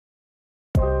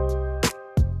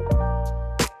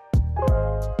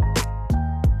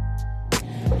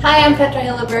Hi, I'm Petra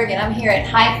Hilleberg and I'm here at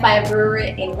Hi-Fi Brewery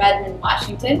in Redmond,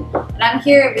 Washington. And I'm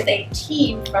here with a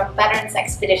team from Veterans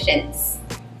Expeditions.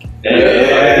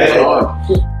 Hey. So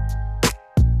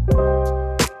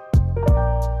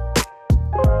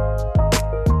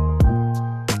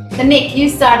Nick, you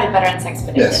started Veterans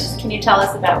Expeditions. Yes. Can you tell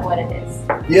us about what it is?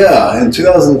 Yeah, in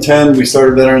 2010 we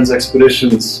started Veterans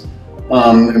Expeditions,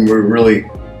 and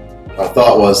our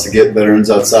thought was to get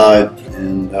veterans outside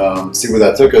and see where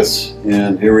that took us.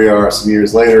 And here we are some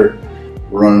years later.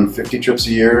 We're running 50 trips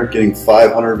a year, getting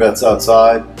 500 vets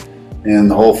outside, and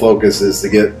the whole focus is to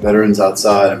get veterans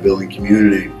outside and building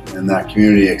community, and that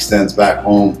community extends back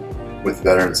home with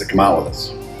veterans that come out with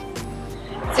us.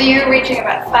 So you're reaching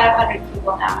about 500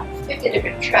 people now, 50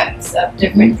 different trips of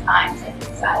different kinds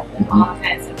inside, and all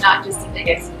kinds of, not just a big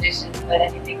expedition, but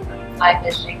anything from fly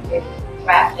fishing to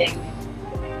rafting,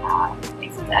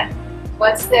 things like that.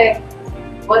 What's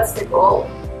the goal?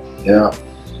 Yeah.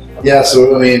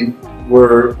 So I mean,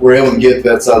 we're able to get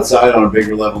vets outside on a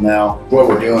bigger level now. What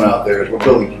we're doing out there is we're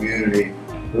building community.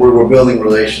 We're building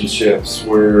relationships.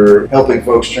 We're helping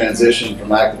folks transition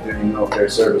from active duty military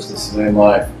service to civilian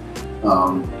life.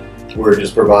 We're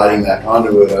just providing that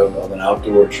conduit of an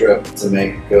outdoor trip to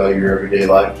make your everyday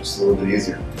life just a little bit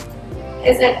easier.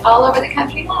 Is it all over the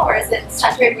country now, or is it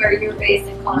centered where you're based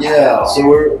in Colorado? Yeah, so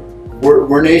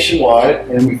we're nationwide,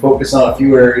 and we focus on a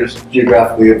few areas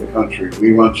geographically of the country.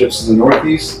 We run trips in the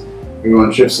Northeast, we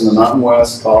run trips in the Mountain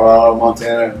West, Colorado,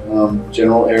 Montana,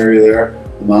 general area there,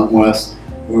 the Mountain West.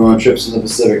 We run trips in the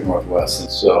Pacific Northwest.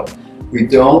 And so we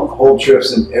don't hold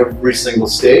trips in every single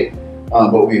state,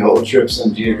 but we hold trips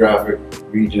in geographic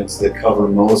regions that cover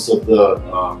most of the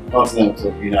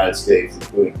continental United States,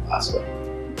 including Alaska.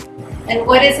 And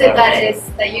what is it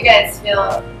that you guys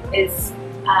feel is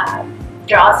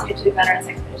draws you to Veterans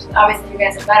Expeditions? Obviously, you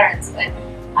guys are veterans, but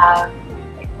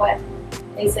like what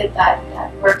is it that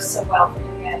works so well for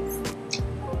you guys?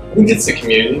 I think it's the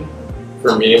community.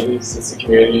 For me, at least, it's the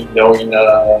community. Knowing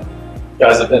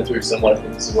guys have been through similar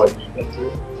things to what you've been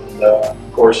through, and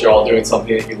of course, you're all doing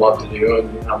something that you love to do,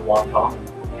 and you have a lot in common.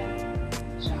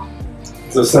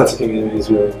 So the sense of community is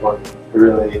really important. It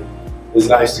really is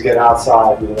nice to get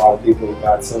outside with a lot of people who've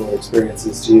had similar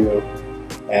experiences to you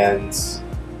and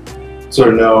sort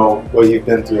of know what you've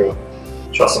been through.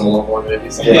 Trust them a little more, maybe.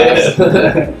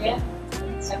 Yeah. Yeah.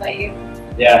 How about you?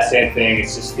 Yeah, same thing.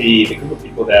 It's just the group of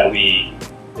people that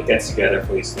gets together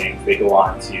for these things. They go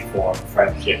on to form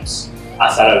friendships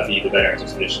outside of the Veterans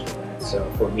Expedition event. So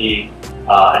for me,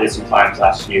 I did some times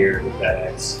last year with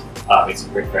FedEx, made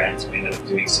some great friends. We ended up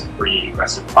doing some pretty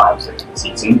aggressive times during the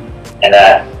season, and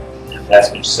that's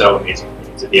been so amazing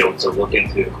for me to be able to look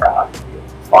into the crowd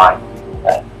and find people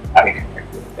that I can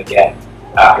connect with again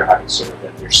after having served.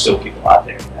 That there's still people out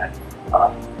there that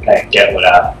kind of get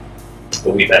what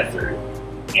we've been through,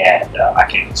 and I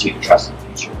can continue to trust in the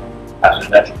future as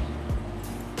an veteran.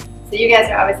 So you guys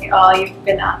are obviously you've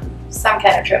been on some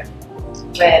kind of trip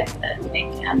with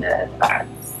Nick and the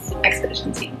Veterans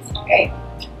Expedition teams, right?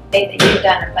 Nathan, you've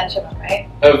done a bunch of them, right?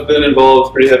 I've been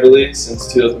involved pretty heavily since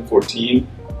 2014.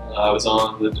 I was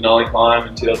on the Denali climb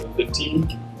in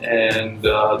 2015, and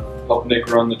helped Nick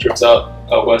run the trips out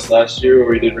west last year, where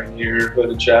we did Rainier, Hood,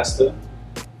 and Shasta.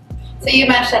 So you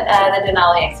mentioned the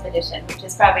Denali expedition, which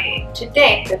is probably to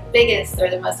date the biggest or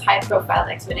the most high-profile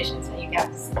expeditions that you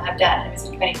guys have done. It was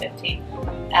in 2015,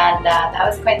 and that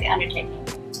was quite the undertaking.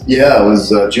 Yeah, it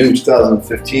was June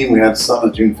 2015. We had the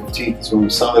summit June 15th. That's when we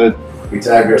summited. We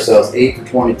tagged ourselves 8 for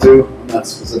 22 on that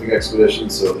specific expedition.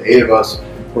 So the 8 of us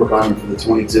were climbing for the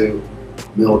 22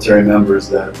 military members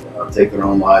that take their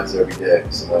own lives every day.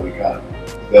 So that we kind of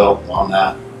built on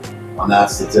that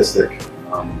statistic.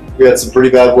 We had some pretty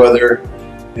bad weather,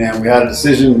 and we had a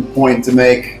decision point to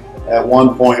make. At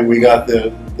one point, we got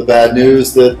the bad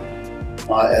news that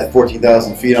at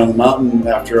 14,000 feet on the mountain,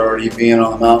 after already being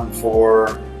on the mountain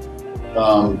for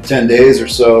 10 days or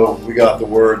so, we got the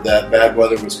word that bad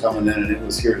weather was coming in and it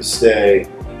was here to stay,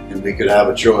 and we could have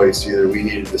a choice. Either we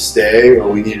needed to stay or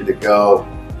we needed to go,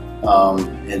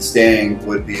 and staying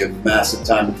would be a massive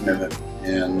time commitment,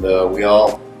 and we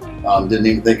all didn't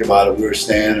even think about it. We were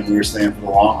staying, and we were staying for the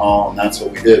long haul, and that's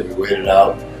what we did. We waited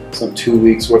out some 2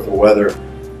 weeks worth of weather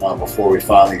before we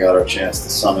finally got our chance to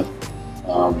summit.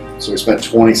 So we spent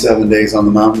 27 days on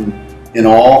the mountain in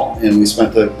all, and we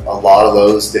spent a lot of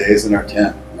those days in our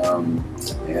tent and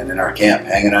in our camp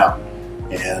hanging out.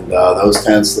 And those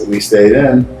tents that we stayed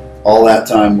in all that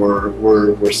time were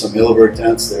some Hilleberg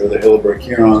tents. They were the Hilleberg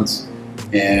Kerons,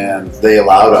 and they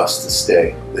allowed us to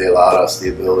stay. They allowed us the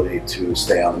ability to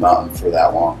stay on the mountain for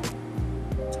that long.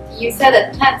 you said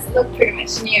that tents look pretty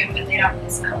much new, but they don't really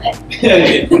smell it.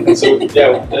 So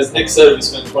yeah, as Nick said, we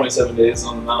spent 27 days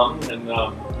on the mountain,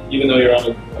 and even though you're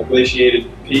on a glaciated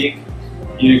peak,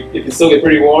 it can still get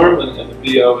pretty warm, and the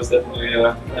VO was definitely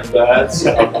kind of bad.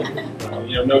 So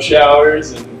no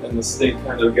showers, and the stink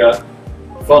kind of got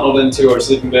funneled into our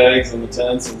sleeping bags and the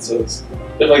tents, and so it's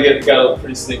definitely got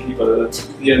pretty stinky by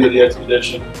the end of the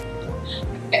expedition.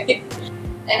 Okay.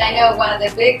 And I know one of the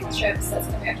big trips that's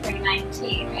coming up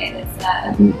 2019, right, is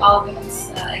all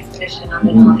women's expedition on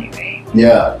Denali, right?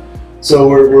 Yeah. So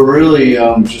we're really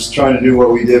just trying to do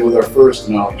what we did with our first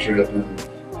Denali trip, and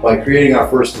by creating our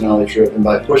first Denali trip and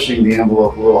by pushing the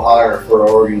envelope a little higher for our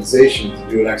organization to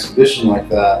do an expedition like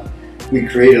that, we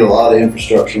created a lot of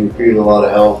infrastructure, we created a lot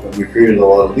of help, and we created a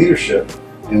lot of leadership.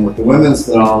 And with the women's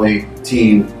Denali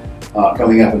team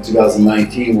coming up in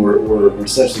 2019, we're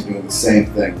essentially doing the same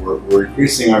thing. We're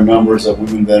increasing our numbers of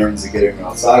women veterans that getting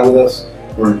outside with us.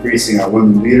 We're increasing our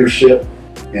women leadership,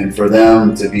 and for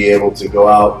them to be able to go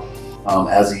out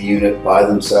as a unit by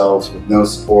themselves with no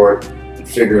support and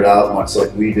figure it out much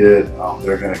like we did,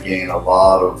 they're going to gain a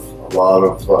lot of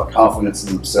confidence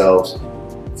in themselves.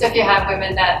 So if you have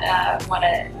women that want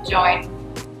to join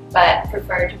but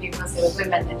prefer to be mostly with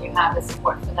women, then you have the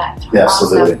support for that. Yeah,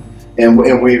 absolutely. And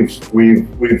we've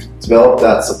developed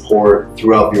that support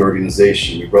throughout the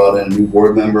organization. We brought in a new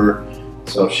board member,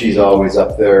 so she's always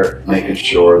up there making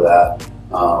sure that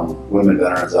women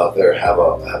veterans out there have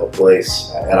a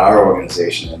place at our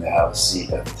organization and they have a seat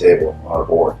at the table on our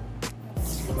board.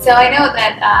 So I know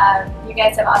that you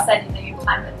guys have all said you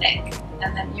plan with Nick,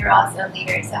 and then you're also a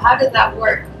leader. So how does that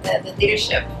work, the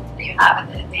leadership that you have on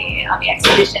the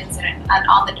expeditions and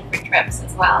on the different trips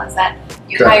as well? Is that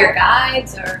you hire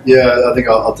guides, or? Yeah, I think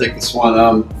I'll take this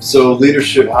one. So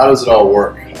leadership, how does it all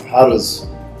work? How do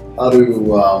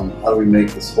we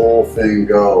make this whole thing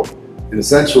go? And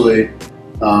essentially,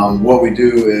 what we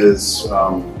do is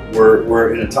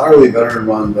we're an entirely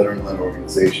veteran-run, veteran-led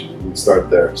organization. We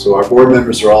start there. So our board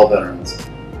members are all veterans.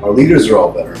 Our leaders are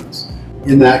all veterans.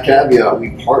 In that caveat,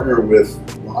 we partner with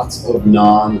lots of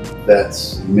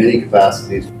non-vets in many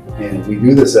capacities, and we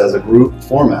do this as a group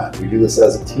format. We do this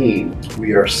as a team.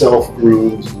 We are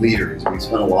self-groomed leaders. We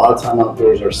spend a lot of time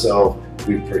outdoors ourselves.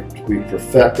 We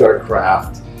perfect our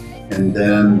craft, and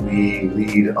then we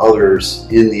lead others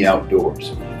in the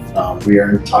outdoors. We are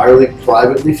entirely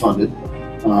privately funded,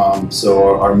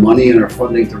 so our money and our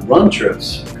funding to run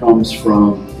trips comes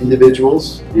from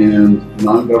individuals and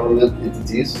non-government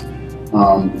entities.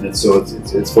 And so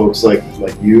it's folks like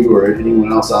you or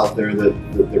anyone else out there that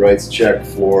writes a check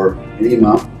for any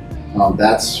amount.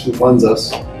 That's who funds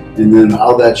us. And then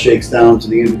how that shakes down to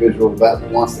the individual vet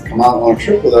that wants to come out on a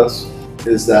trip with us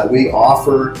is that we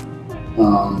offer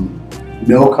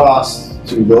no cost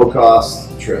to low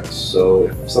cost trips. So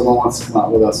if someone wants to come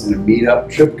out with us in a meetup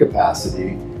trip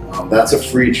capacity, that's a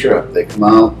free trip. They come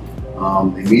out,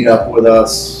 they meet up with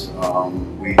us,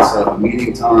 we set up a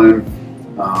meeting time,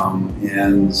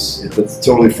 and it's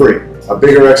totally free. Our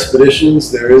bigger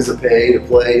expeditions, there is a pay to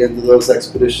play into those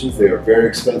expeditions. They are very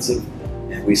expensive,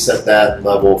 and we set that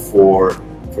level for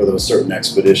those certain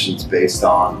expeditions based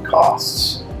on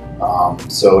costs.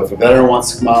 So if a veteran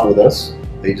wants to come out with us,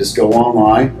 they just go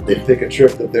online, they pick a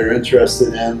trip that they're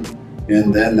interested in,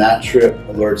 and then that trip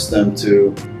alerts them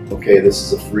to, okay, this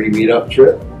is a free meetup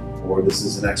trip, or this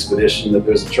is an expedition that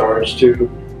there's a charge to.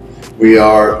 We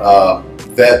are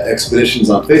Vet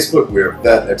Expeditions on Facebook, we are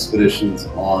Vet Expeditions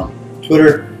on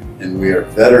Twitter, and we are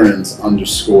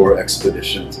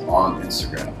Veterans_Expeditions on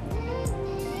Instagram.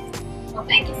 Well,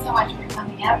 thank you so much for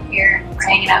coming out here and for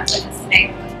hanging out with us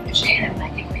today. We really appreciate it, and I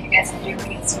think what you guys are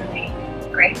doing is really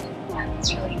great. And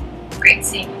it's really great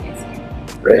seeing you guys here.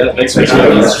 Great. Yeah, thanks for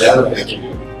having us. Thank you.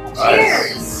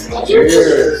 Cheers!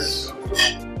 Cheers!